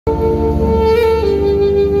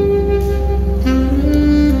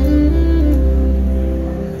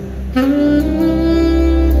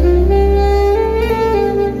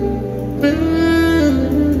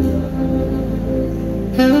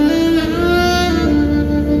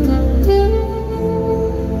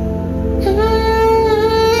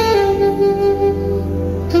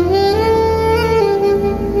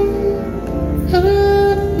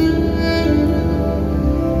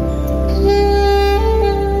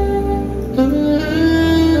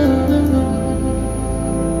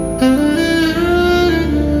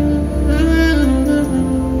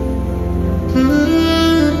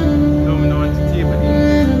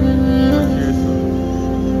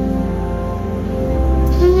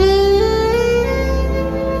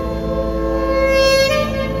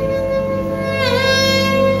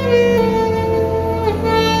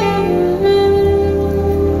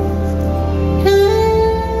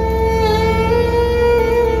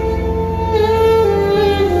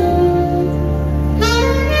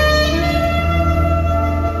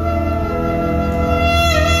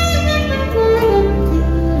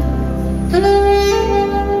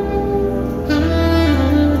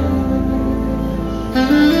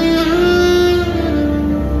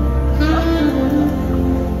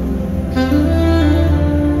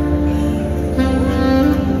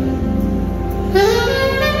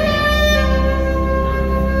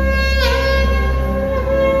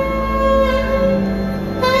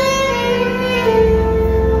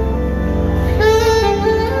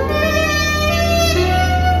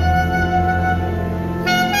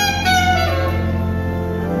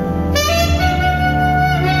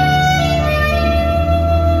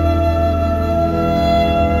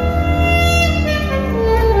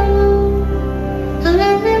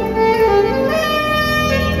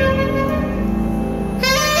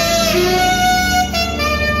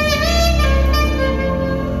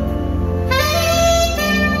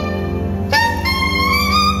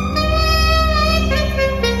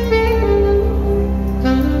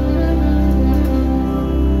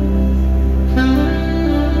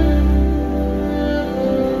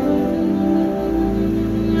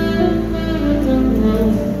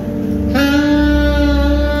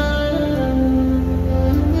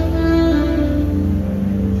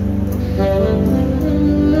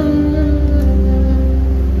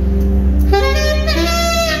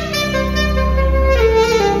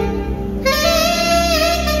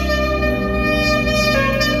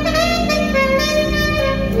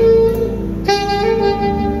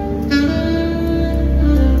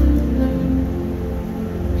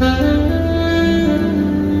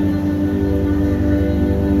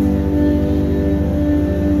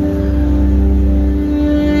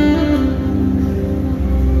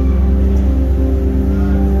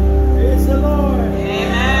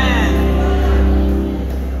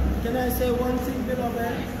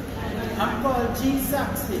called G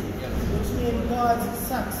Saxy, which means God's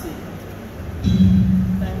Saxy.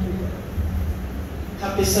 Thank you.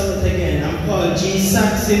 Happy Sabbath again. I'm called G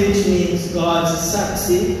Saxy, which means God's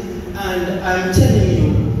Saxy, and I'm telling you,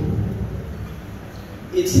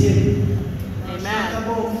 it's Him. Amen. It's not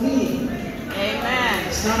about me. Amen.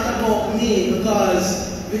 It's not about me, because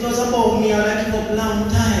if it was about me, I'd give up a long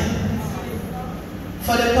time.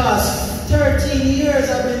 For the past 13 years,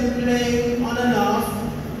 I've been playing on and off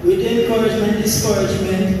with encouragement,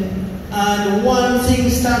 discouragement, and one thing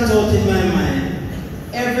stands out in my mind.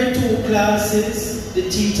 Every 2 classes, the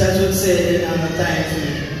teachers would say they didn't have no time for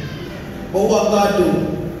me. But what God do?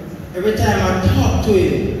 Every time I talk to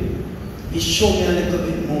Him, He showed me a little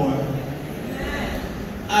bit more.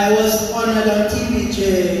 I was honored on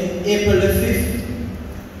TVJ April the 5th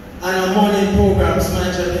and a morning program,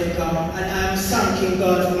 Smile Jamaica, and I'm thanking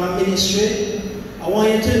God for my ministry. I want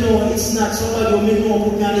you to know it's not somebody who may know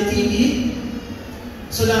put me on the TV.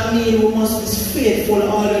 So that means we must be faithful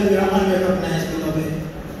all the way and unrecognized, beloved.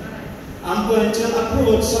 I'm going to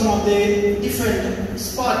approach some of the different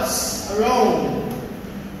spots around,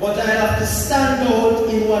 but I have to stand out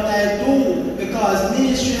in what I do because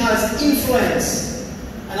ministry has influence.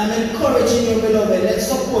 And I'm encouraging you, beloved, let's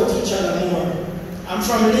support each other more. I'm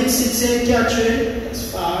from Lindsay, St. Catherine,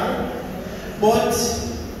 it's far, but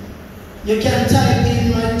you can type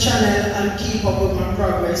in my channel and keep up with my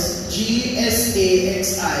progress.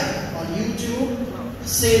 GSAXI on YouTube,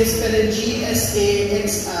 same spelling GSAXI.com,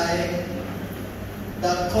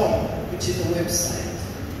 which is the website.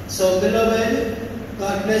 So, beloved,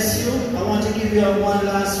 God bless you. I want to give you one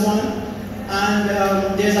last one. And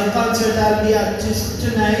there's a concert I'll be at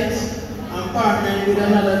tonight. I'm partnering with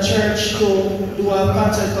another church to do a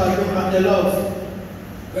concert called Bring Back the Love,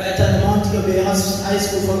 right at the Montego Bay High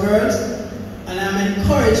School for Girls. And I'm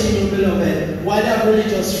encouraging you, beloved, while have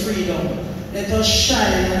religious freedom, let us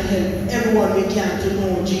shine and help everyone we can to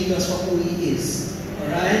know Jesus for who He is.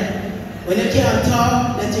 Alright? When you can't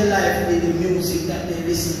talk, let your life be the music that they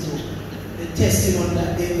listen to, the testimony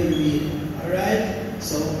that they will read. Alright?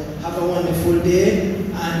 So, have a wonderful day.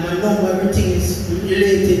 And my number, everything is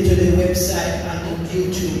related to the website and on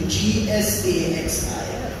YouTube,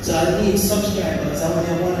 GSAXI. So I need subscribers. I only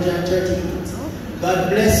have 138. God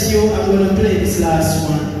bless you. I'm going to play this last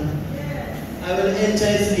one. I will enter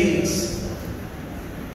His gates.